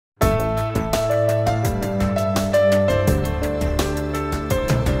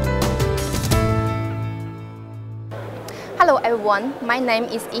everyone, my name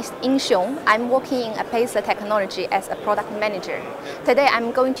is Ying Xiong. I'm working in Apacer Technology as a product manager. Today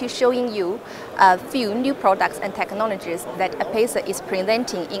I'm going to showing you a few new products and technologies that Apacer is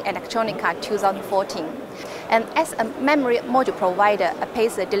presenting in Electronica 2014. And as a memory module provider,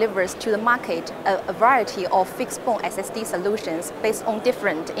 Apacer delivers to the market a variety of fixed-point SSD solutions based on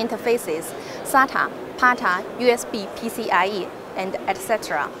different interfaces, SATA, PATA, USB, PCIe, and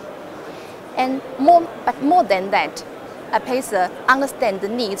etc. And more than that, Apacer understands the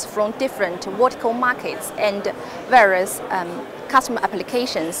needs from different vertical markets and various customer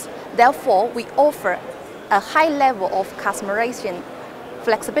applications. Therefore, we offer a high level of customization,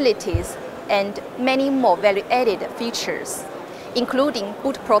 flexibilities, and many more value-added features, including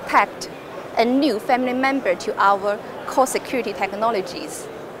Boot Protect, a new family member to our core security technologies,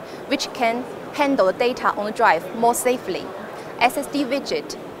 which can handle the data on the drive more safely.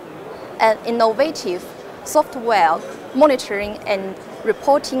 SSDWidget, an innovative software monitoring and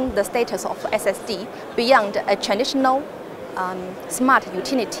reporting the status of SSD beyond a traditional smart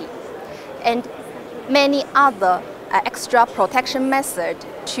utility, and many other extra protection methods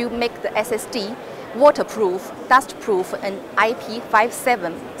to make the SSD waterproof, dustproof, and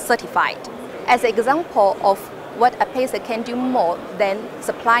IP57 certified. As an example of what Apacer can do more than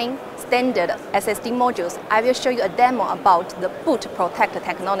supplying standard SSD modules, I will show you a demo about the Boot Protector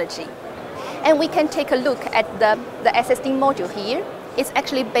Technology. And we can take a look at the SSD module here. It's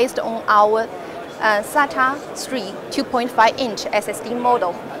actually based on our SATA 3 2.5-inch SSD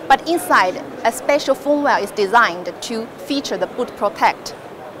model, but inside a special firmware is designed to feature the Boot Protect.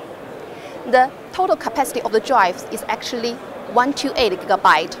 The total capacity of the drives is actually 128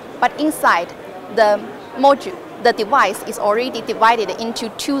 GB, but inside the module, the device is already divided into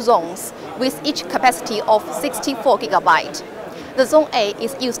two zones with each capacity of 64 GB. The Zone A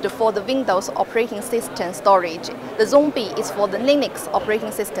is used for the Windows operating system storage. The Zone B is for the Linux operating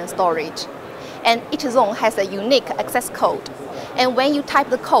system storage. And each zone has a unique access code. And when you type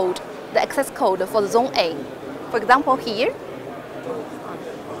the code, the access code for the Zone A, for example here,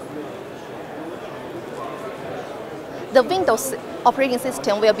 the Windows operating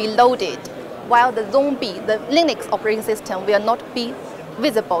system will be loaded, while the Zone B, the Linux operating system, will not be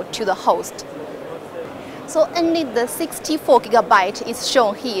visible to the host. So only the 64 GB is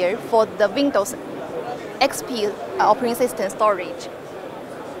shown here for the Windows XP operating system storage.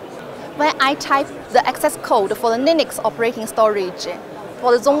 When I type the access code for the Linux operating storage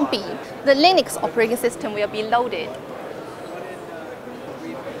for the Zone B, the Linux operating system will be loaded.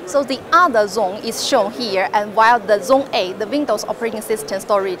 So the other zone is shown here, and while the Zone A, the Windows operating system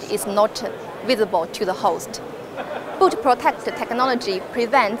storage, is not visible to the host. Boot Protector Technology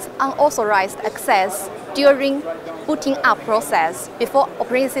prevents unauthorized access during booting up process before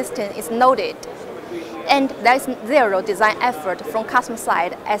operating system is loaded. And there is zero design effort from customer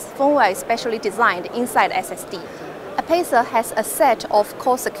side as firmware is specially designed inside SSD. Apacer has a set of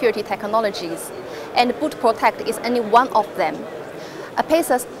core security technologies, and Boot Protect is only one of them.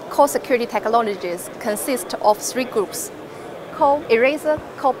 Apacer's core security technologies consist of three groups: Core Eraser,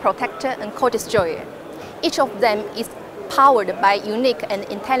 Core Protector, and Core Destroyer. Each of them is powered by unique and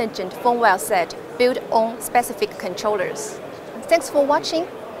intelligent firmware set built on specific controllers. Thanks for watching.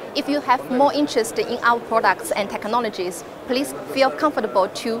 If you have more interest in our products and technologies, please feel comfortable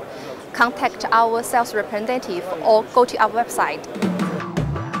to contact our sales representative or go to our website.